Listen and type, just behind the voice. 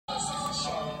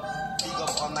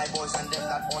my boys and them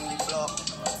that only block.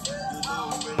 You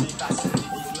don't really cast in the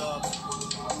club.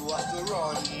 You have to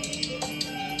run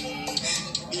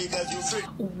because you free.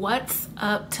 What's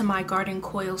up to my Garden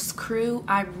Coils crew?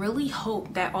 I really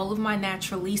hope that all of my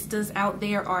naturalistas out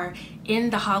there are in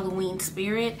the Halloween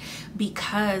spirit,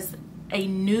 because a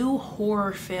new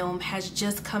horror film has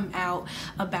just come out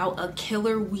about a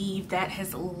killer weave that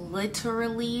has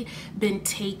literally been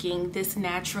taking this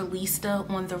naturalista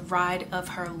on the ride of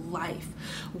her life.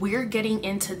 We're getting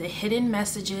into the hidden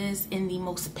messages in the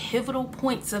most pivotal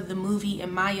points of the movie,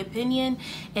 in my opinion.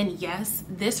 And yes,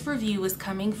 this review is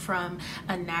coming from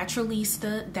a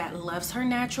naturalista that loves her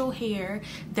natural hair,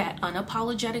 that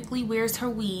unapologetically wears her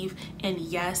weave, and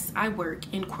yes, I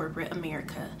work in corporate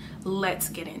America. Let's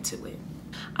get into it.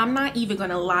 I'm not even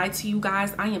gonna lie to you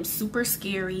guys, I am super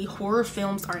scary. Horror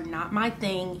films are not my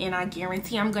thing, and I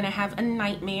guarantee I'm gonna have a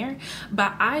nightmare.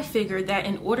 But I figured that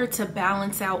in order to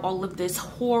balance out all of this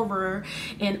horror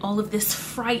and all of this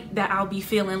fright that I'll be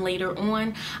feeling later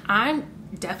on, I'm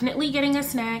definitely getting a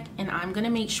snack, and I'm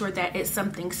gonna make sure that it's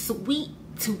something sweet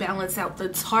to balance out the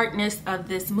tartness of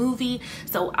this movie.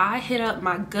 So I hit up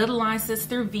my good line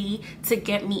sister V to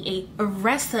get me a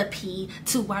recipe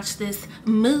to watch this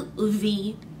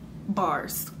movie.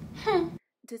 Bars.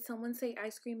 Did someone say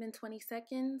ice cream in 20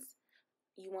 seconds?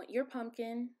 You want your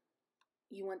pumpkin,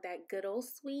 you want that good old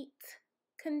sweet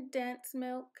condensed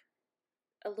milk,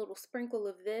 a little sprinkle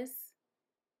of this,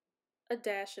 a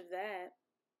dash of that,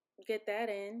 get that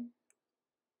in,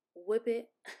 whip it,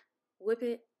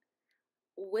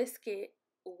 whisk it,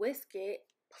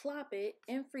 plop it,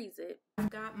 and freeze it. I've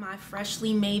got my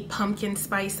freshly made pumpkin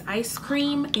spice ice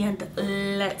cream, and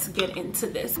let's get into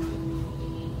this.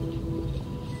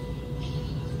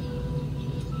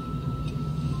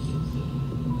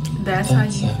 That's how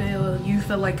you feel. You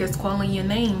feel like it's calling your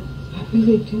name. I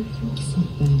really do feel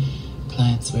something.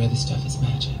 Clients swear this stuff is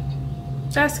magic.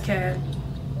 That's cat.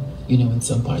 You know, in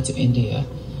some parts of India,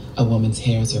 a woman's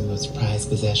hair is her most prized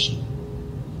possession.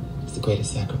 It's the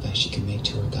greatest sacrifice she can make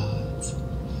to her gods.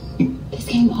 This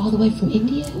came all the way from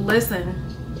India?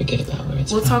 Listen. Forget about where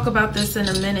it's We'll from. talk about this in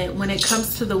a minute. When it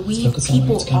comes to the weave,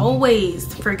 people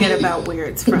always forget about where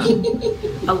it's from.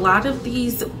 A lot of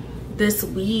this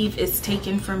weave is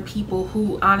taken from people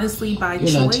who honestly by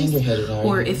choice,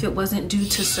 or if it wasn't due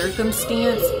to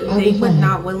circumstance, they would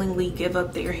not willingly give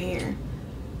up their hair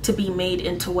to be made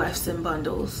into wefts and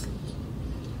bundles.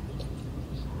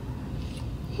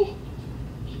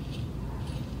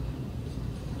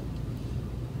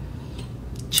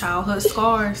 Childhood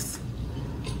scars.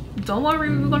 Don't worry,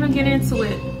 we're gonna get into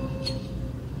it.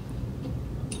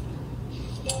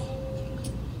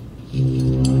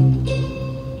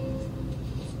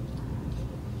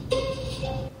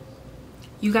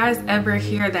 You guys ever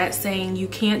hear that saying, you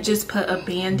can't just put a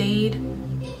band-aid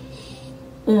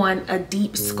on a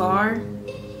deep scar?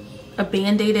 A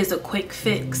band-aid is a quick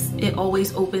fix. It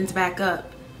always opens back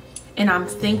up. And I'm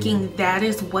thinking that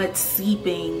is what's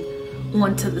seeping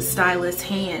onto the stylist's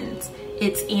hands.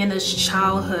 It's Anna's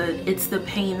childhood. It's the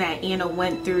pain that Anna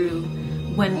went through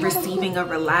when receiving a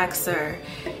relaxer.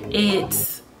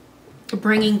 It's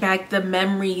bringing back the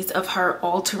memories of her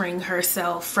altering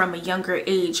herself from a younger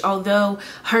age. Although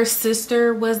her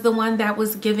sister was the one that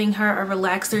was giving her a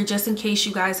relaxer, just in case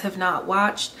you guys have not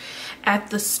watched.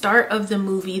 At the start of the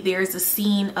movie, there's a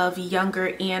scene of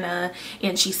younger Anna,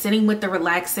 and she's sitting with the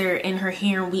relaxer in her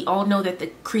hair, and we all know that the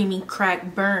creamy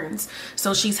crack burns.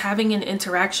 So she's having an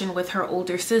interaction with her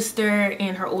older sister,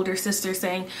 and her older sister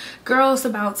saying, girl, it's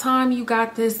about time you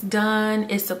got this done.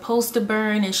 It's supposed to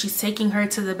burn. And she's taking her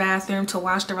to the bathroom to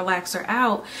wash the relaxer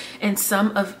out, and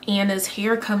some of Anna's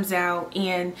hair comes out,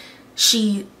 and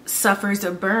she suffers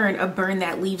a burn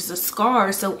that leaves a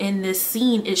scar. So in this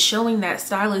scene, it's showing that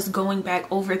stylist going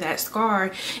back over that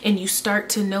scar, and you start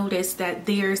to notice that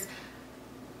there's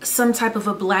some type of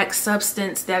a black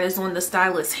substance that is on the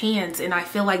stylist's hands, and I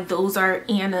feel like those are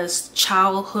Anna's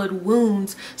childhood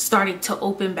wounds starting to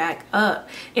open back up.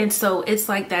 And so it's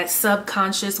like that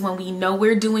subconscious, when we know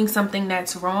we're doing something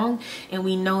that's wrong, and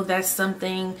we know that's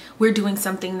we're doing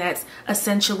something that's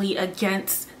essentially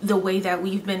against the way that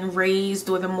we've been raised,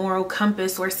 or the moral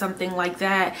compass, or something like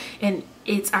that, and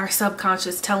it's our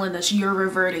subconscious telling us, you're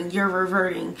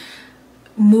reverting,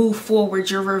 move forward,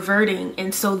 you're reverting.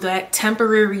 And so that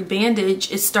temporary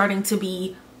bandage is starting to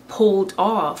be pulled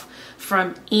off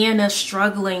from Anna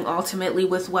struggling ultimately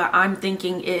with what I'm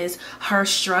thinking is her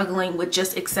struggling with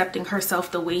just accepting herself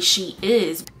the way she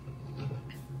is.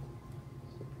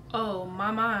 Oh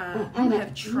mama, I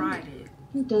have tried it.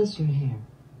 Who does your hair?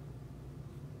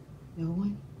 No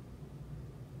one?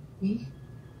 Me?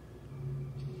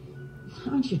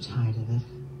 Aren't you tired of it?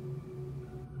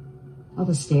 All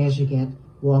the stares you get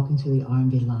walking through the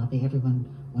R&B lobby, everyone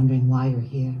wondering why you're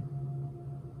here.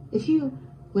 If you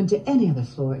went to any other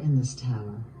floor in this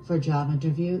tower for a job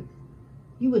interview,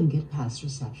 you wouldn't get past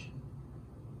reception.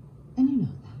 And you know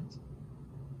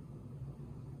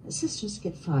that. Sisters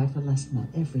get fired for less than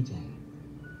that every day.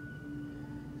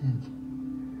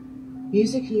 And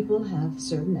music people have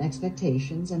certain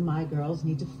expectations, and my girls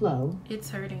need to flow.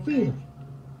 It's hurting. Freely.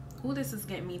 Ooh, this is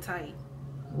getting me tight.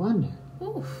 I wonder.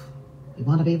 Oof. You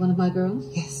want to be one of my girls?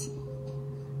 Yes.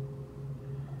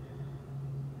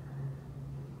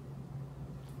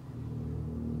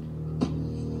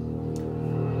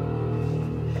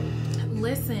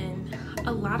 Listen,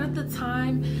 a lot of the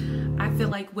time, I feel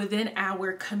like within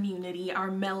our community, our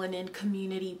melanin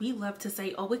community, we love to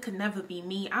say, oh, it could never be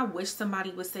me. I wish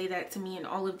somebody would say that to me, and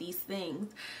all of these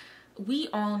things. We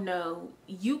all know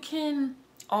you can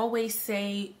always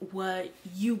say what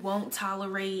you won't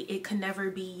tolerate. It can never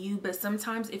be you. But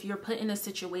sometimes if you're put in a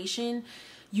situation,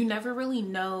 you never really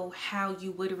know how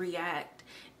you would react.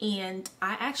 And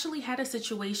I actually had a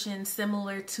situation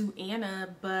similar to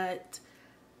Anna, but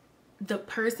the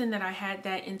person that I had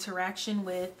that interaction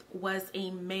with was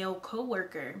a male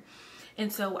coworker.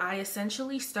 And so I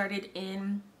essentially started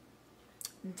in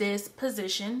this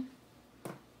position,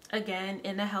 again,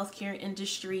 in the healthcare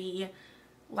industry,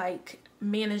 like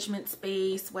management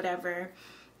space, whatever.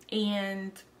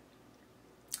 And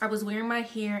I was wearing my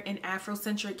hair in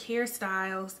Afrocentric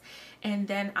hairstyles, and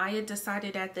then I had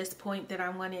decided at this point that I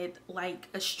wanted like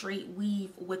a straight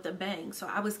weave with a bang. So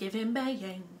I was giving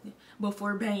bang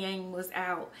before bang was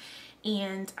out.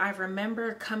 And I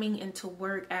remember coming into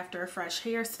work after a fresh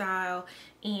hairstyle,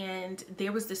 and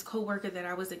there was this coworker that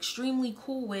I was extremely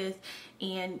cool with,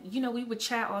 and you know, we would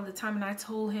chat all the time, and I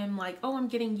told him like, oh, I'm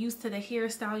getting used to the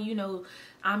hairstyle, you know,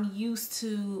 I'm used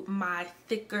to my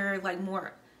thicker, like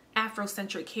more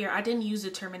Afrocentric hair. I didn't use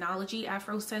the terminology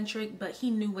Afrocentric, but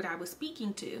he knew what I was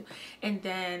speaking to. And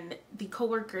then the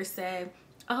coworker said,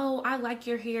 oh, I like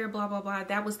your hair, blah, blah, blah.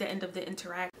 That was the end of the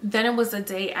interaction. Then it was a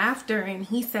day after, and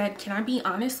he said, can I be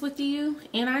honest with you?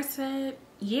 And I said,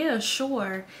 yeah,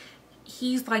 sure.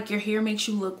 He's like, your hair makes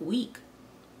you look weak.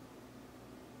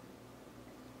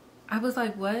 I was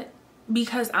like, what?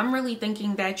 Because I'm really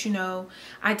thinking that, you know,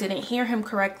 I didn't hear him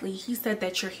correctly. He said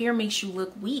that your hair makes you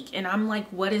look weak. And I'm like,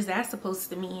 what is that supposed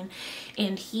to mean?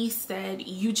 And he said,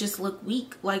 you just look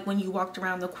weak. Like when you walked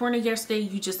around the corner yesterday,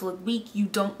 you just look weak. You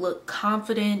don't look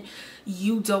confident.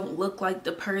 You don't look like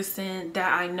the person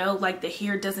that I know. Like the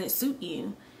hair doesn't suit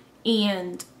you.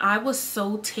 And I was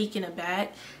so taken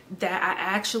aback that I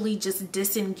actually just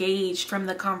disengaged from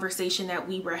the conversation that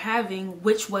we were having,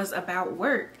 which was about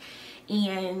work.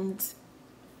 And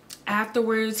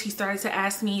afterwards, he started to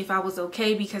ask me if I was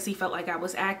okay because he felt like I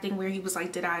was acting weird. He was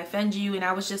like, did I offend you? And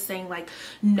I was just saying like,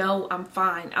 no, I'm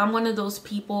fine. I'm one of those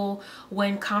people,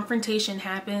 when confrontation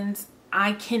happens,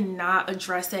 I cannot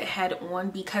address it head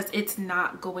on because it's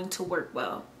not going to work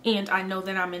well. And I know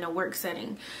that I'm in a work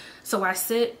setting. So I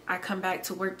come back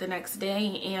to work the next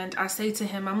day, and I say to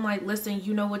him, I'm like, listen,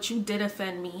 you know what, you did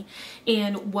offend me.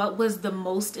 And what was the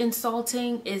most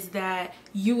insulting is that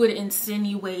you would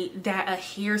insinuate that a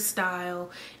hairstyle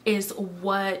is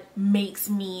what makes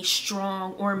me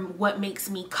strong or what makes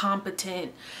me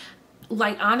competent.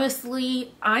 Like,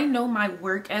 honestly, I know my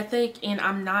work ethic, and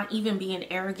I'm not even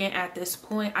being arrogant at this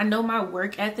point. I know my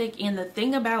work ethic, and the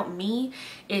thing about me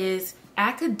is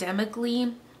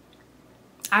academically,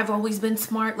 I've always been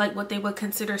smart, like what they would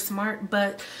consider smart.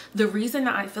 But the reason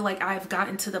that I feel like I've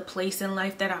gotten to the place in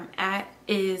life that I'm at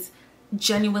is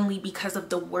genuinely because of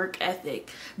the work ethic.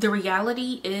 The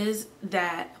reality is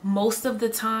that most of the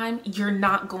time you're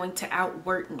not going to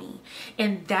outwork me,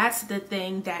 and that's the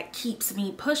thing that keeps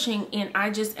me pushing. And I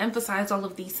just emphasize all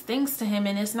of these things to him,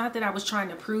 and it's not that I was trying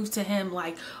to prove to him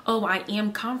like, oh, I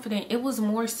am confident. It was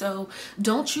more so,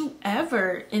 don't you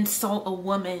ever insult a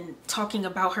woman talking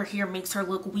about her hair makes her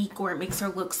look weak or it makes her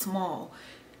look small.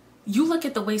 You look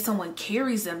at the way someone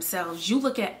carries themselves, you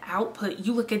look at output,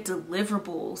 you look at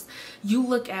deliverables, you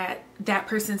look at that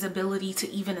person's ability to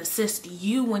even assist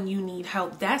you when you need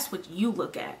help. That's what you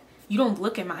look at. You don't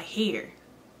look at my hair.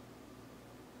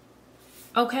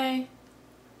 Okay?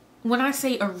 When I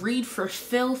say a read for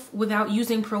filth without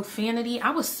using profanity,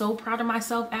 I was so proud of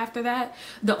myself after that.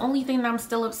 The only thing that I'm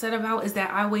still upset about is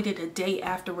that I waited a day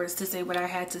afterwards to say what I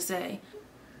had to say.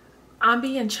 I'm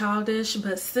being childish,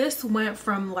 but sis went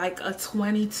from like a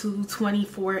 22,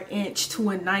 24 inch to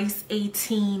a nice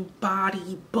 18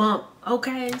 body bump.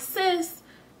 Okay, sis,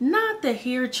 not the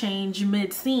hair change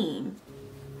mid-seam.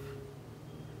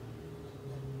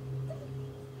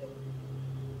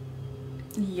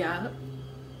 Yup.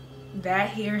 That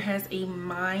hair has a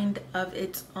mind of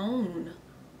its own.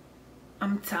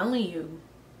 I'm telling you.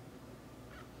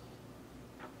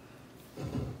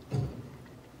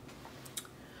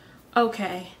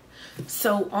 Okay,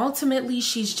 so ultimately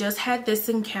she's just had this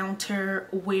encounter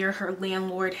where her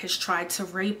landlord has tried to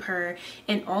rape her,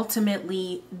 and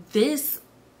ultimately this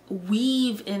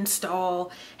weave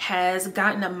install has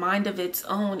gotten a mind of its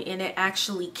own, and it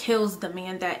actually kills the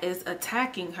man that is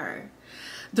attacking her.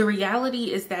 The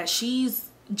reality is that she's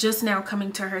just now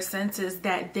coming to her senses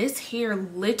that this hair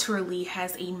literally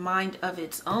has a mind of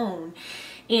its own.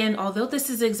 And although this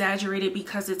is exaggerated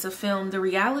because it's a film, the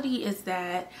reality is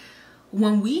that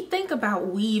when we think about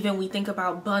weave and we think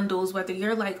about bundles, whether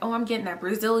you're like, oh, I'm getting that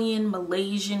Brazilian,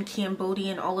 Malaysian,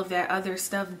 Cambodian, all of that other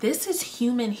stuff, this is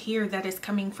human hair that is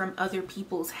coming from other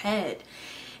people's head.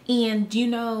 And you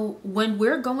know, when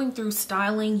we're going through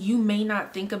styling, you may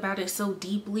not think about it so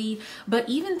deeply, but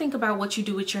even think about what you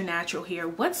do with your natural hair.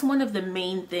 What's one of the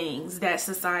main things that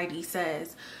society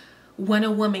says? When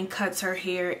a woman cuts her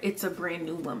hair, it's a brand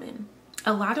new woman.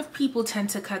 A lot of people tend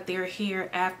to cut their hair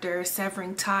after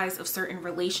severing ties of certain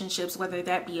relationships, whether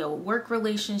that be a work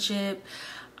relationship,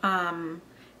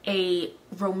 a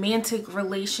romantic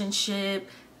relationship,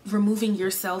 removing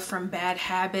yourself from bad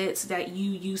habits that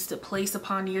you used to place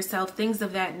upon yourself, things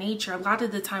of that nature. A lot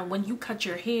of the time when you cut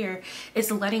your hair, it's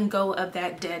letting go of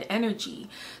that dead energy.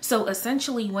 So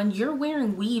essentially, when you're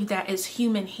wearing weave that is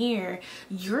human hair,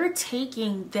 you're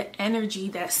taking the energy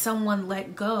that someone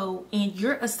let go and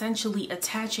you're essentially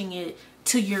attaching it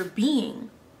to your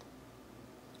being.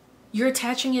 You're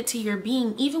attaching it to your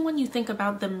being. Even when you think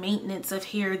about the maintenance of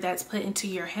hair that's put into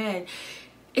your head,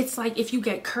 it's like if you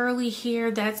get curly hair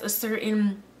that's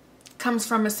comes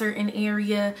from a certain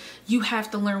area, you have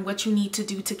to learn what you need to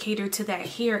do to cater to that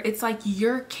hair. It's like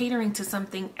you're catering to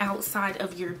something outside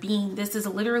of your being. This is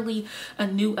literally a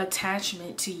new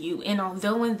attachment to you. And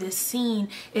although in this scene,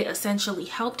 it essentially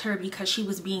helped her because she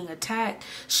was being attacked,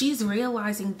 she's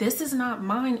realizing this is not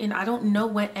mine and I don't know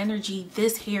what energy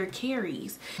this hair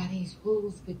carries. By these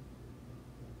rules, but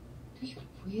do you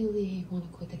really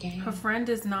want to quit the game? Her friend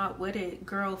is not with it.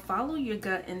 Girl, follow your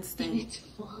gut instinct. It's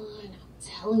fun. I'm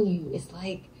telling you. It's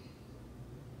like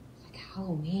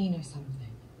Halloween or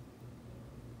something.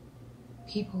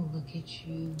 People look at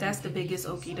you. That's the biggest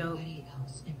okie doke. Somebody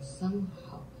else, and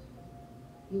somehow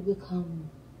you become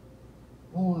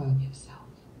more of yourself.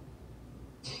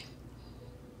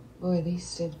 Or at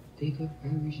least a bigger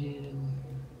version.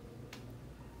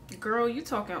 Girl, you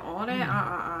talking all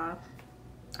that?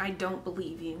 I don't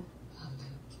believe you.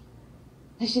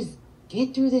 Let's just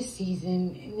get through this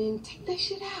season and then take that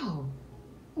shit out.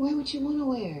 Wear what you want to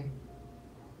wear.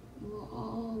 We'll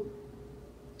all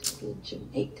go to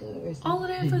Jamaica or something. All of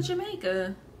that for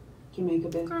Jamaica. Jamaica,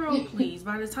 baby. Girl, please.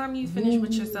 By the time you finish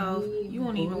with yourself, you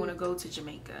won't even want to go to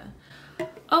Jamaica.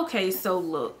 Okay, so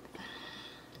look.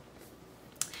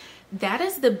 That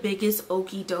is the biggest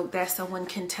okie doke that someone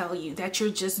can tell you. That you're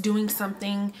just doing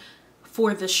something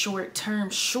for the short term.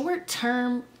 Short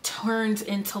term turns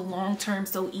into long term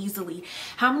so easily.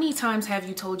 How many times have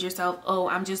you told yourself, oh,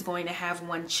 I'm just going to have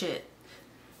one chip?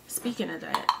 Speaking of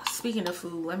that, speaking of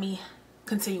food, let me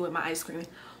continue with my ice cream.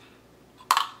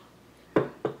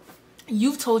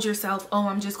 You've told yourself, oh,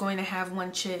 I'm just going to have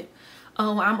one chip.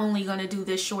 Oh, I'm only going to do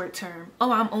this short term.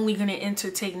 Oh, I'm only going to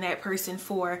entertain that person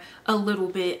for a little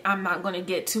bit. I'm not going to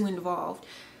get too involved.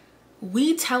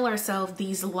 We tell ourselves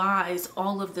these lies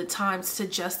all of the times to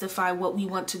justify what we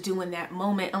want to do in that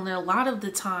moment. And a lot of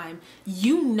the time,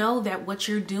 you know that what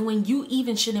you're doing, you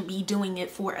even shouldn't be doing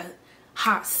it for a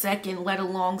hot second, let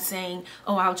alone saying,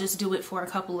 oh, I'll just do it for a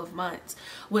couple of months.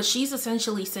 What she's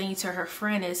essentially saying to her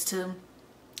friend is to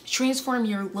transform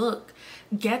your look,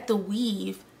 get the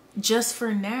weave just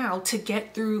for now to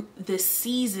get through the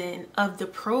season of the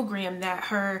program that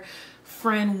her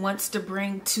friend wants to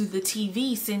bring to the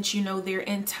TV, since you know they're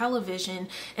in television.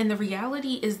 And the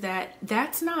reality is that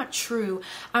that's not true.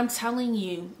 I'm telling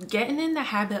you, getting in the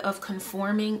habit of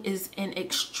conforming is an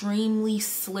extremely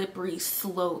slippery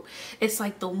slope. It's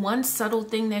like the one subtle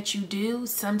thing that you do,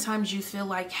 sometimes you feel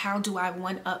like, how do I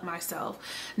one up myself?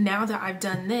 Now that I've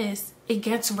done this, it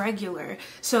gets regular.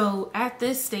 So at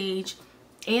this stage,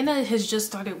 Anna has just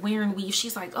started wearing weave.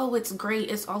 She's like, oh, it's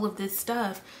great. It's all of this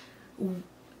stuff.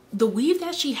 The weave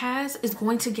that she has is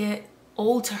going to get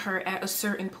old to her at a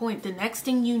certain point. The next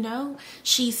thing you know,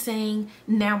 she's saying,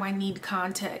 now I need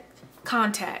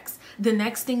contacts. The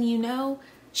next thing you know,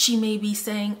 she may be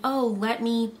saying, oh, let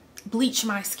me bleach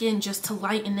my skin just to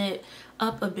lighten it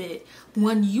up a bit.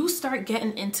 When you start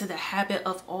getting into the habit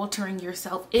of altering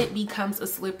yourself, it becomes a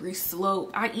slippery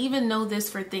slope. I even know this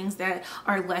for things that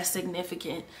are less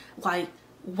significant, like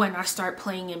when I start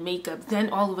playing in makeup, then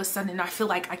all of a sudden I feel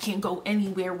like I can't go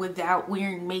anywhere without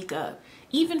wearing makeup.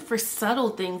 Even for subtle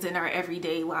things in our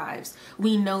everyday lives,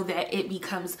 we know that it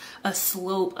becomes a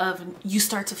slope of you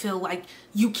start to feel like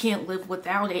you can't live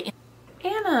without it.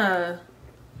 Anna,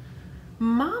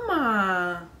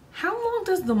 Mama, how long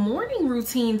does the morning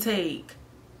routine take?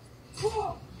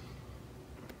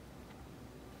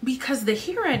 Because the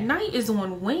hair at night is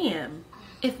on wham.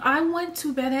 If I went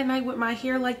to bed at night with my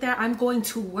hair like that, I'm going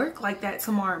to work like that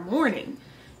tomorrow morning.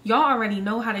 Y'all already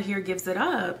know how the hair gives it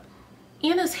up.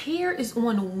 Anna's hair is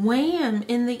on wham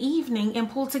in the evening and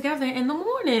pulled together in the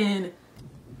morning.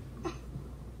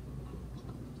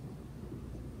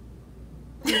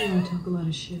 I talk a lot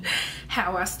of shit.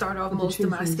 How I start off most of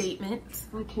my statements.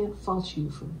 I can't fault you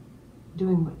for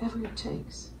doing whatever it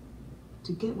takes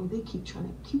to get where they keep trying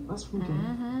to keep us from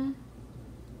getting.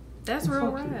 That's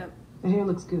real rap. The hair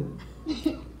looks good.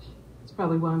 It's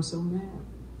probably why I'm so mad.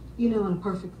 You know, in a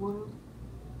perfect world,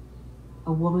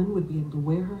 a woman would be able to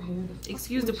wear her hair.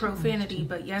 Excuse the profanity,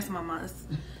 but yes, mamas.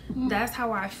 That's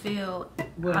how I feel.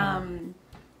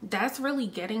 That's really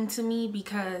getting to me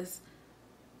because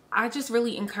I just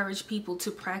really encourage people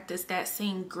to practice that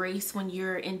same grace when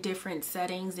you're in different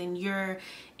settings and you're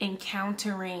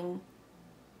encountering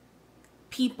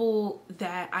people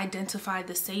that identify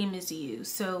the same as you.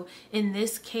 So in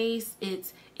this case,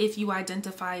 it's if you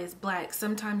identify as Black.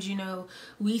 Sometimes, you know,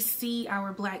 we see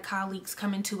our Black colleagues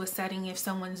come into a setting if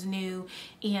someone's new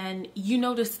and you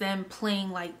notice them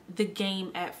playing like the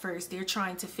game at first. They're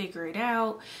trying to figure it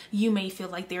out. You may feel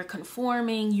like they're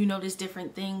conforming. You notice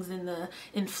different things in the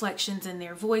inflections in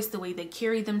their voice, the way they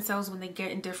carry themselves when they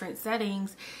get in different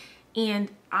settings.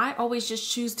 And I always just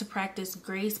choose to practice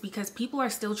grace because people are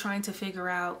still trying to figure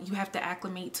out. You have to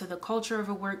acclimate to the culture of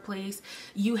a workplace.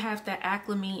 You have to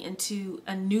acclimate into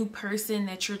a new person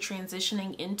that you're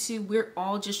transitioning into. We're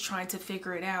all just trying to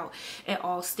figure it out at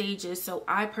all stages. So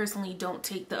I personally don't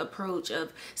take the approach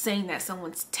of saying that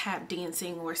someone's tap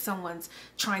dancing or someone's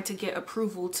trying to get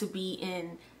approval to be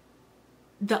in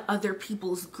the other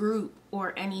people's group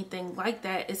or anything like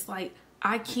that. It's like,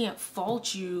 I can't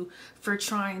fault you for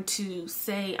trying to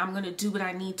say, I'm going to do what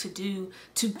I need to do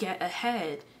to get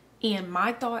ahead. And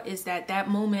my thought is that that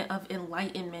moment of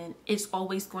enlightenment is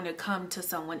always going to come to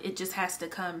someone. It just has to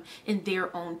come in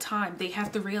their own time. They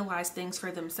have to realize things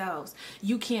for themselves.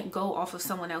 You can't go off of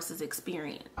someone else's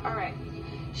experience. All right.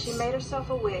 She made herself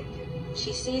a wig.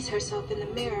 She sees herself in the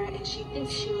mirror and she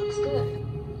thinks she looks good.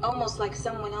 Almost like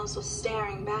someone else was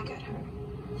staring back at her.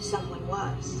 Someone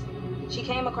was. She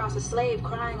came across a slave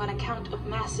crying on account of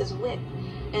master's whip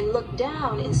and looked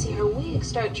down and see her wig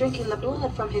start drinking the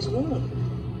blood from his wound.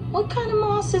 What kind of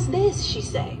moss is this, she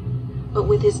say. But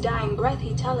with his dying breath,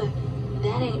 he tell her,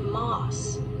 that ain't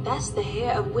moss. That's the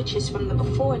hair of witches from the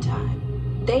before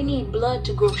time. They need blood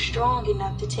to grow strong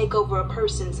enough to take over a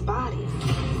person's body.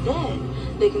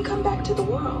 Then they can come back to the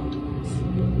world.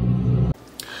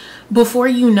 Before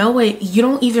you know it, you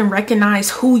don't even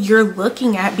recognize who you're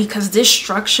looking at because this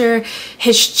structure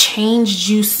has changed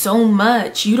you so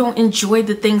much. You don't enjoy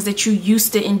the things that you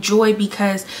used to enjoy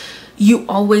because you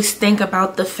always think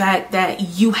about the fact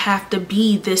that you have to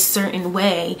be this certain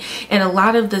way. And a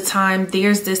lot of the time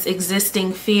there's this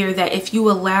existing fear that if you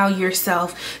allow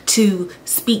yourself to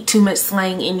speak too much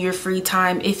slang in your free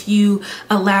time, if you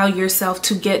allow yourself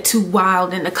to get too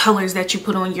wild in the colors that you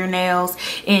put on your nails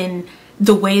and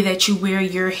the way that you wear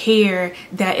your hair,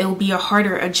 that it'll be a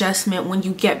harder adjustment when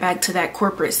you get back to that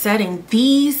corporate setting.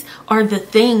 These are the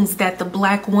things that the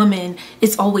Black woman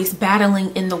is always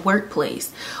battling in the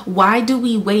workplace. Why do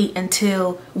we wait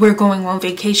until we're going on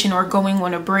vacation or going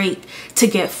on a break to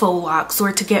get faux locks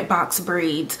or to get box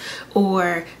braids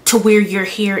or to wear your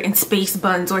hair in space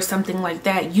buns or something like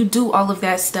that? You do all of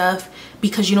that stuff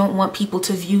because you don't want people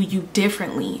to view you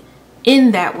differently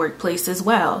in that workplace as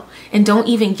well. And don't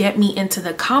even get me into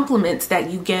the compliments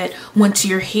that you get once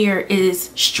your hair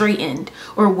is straightened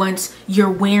or once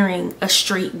you're wearing a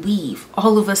straight weave.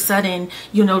 All of a sudden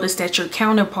you'll notice that your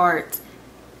counterparts,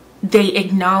 they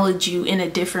acknowledge you in a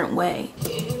different way.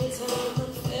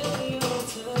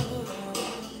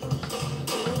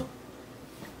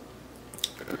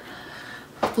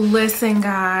 Listen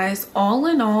guys, all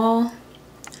in all,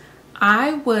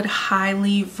 I would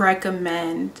highly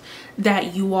recommend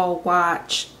that you all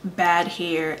watch Bad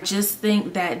Hair. Just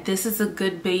think that this is a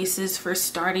good basis for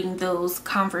starting those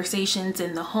conversations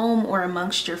in the home or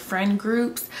amongst your friend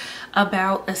groups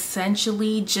about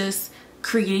essentially just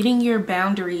creating your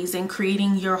boundaries and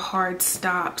creating your hard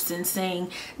stops and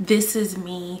saying, this is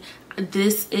me,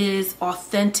 this is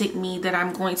authentic me that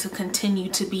I'm going to continue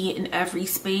to be in every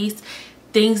space,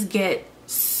 things get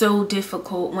so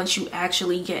difficult once you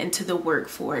actually get into the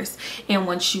workforce and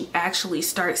once you actually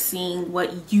start seeing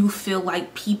what you feel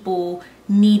like people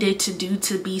needed to do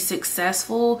to be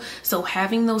successful. So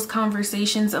having those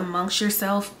conversations amongst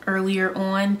yourself earlier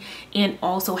on, and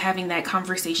also having that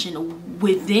conversation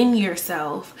within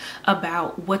yourself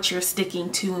about what you're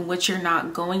sticking to and what you're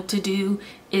not going to do,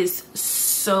 is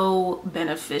so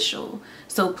beneficial.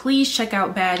 So please check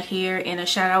out Bad Hair, and a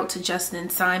shout out to Justin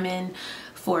Simien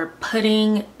for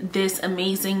putting this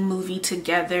amazing movie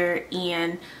together,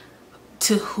 and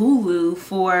to Hulu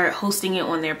for hosting it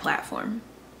on their platform.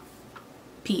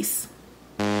 Peace.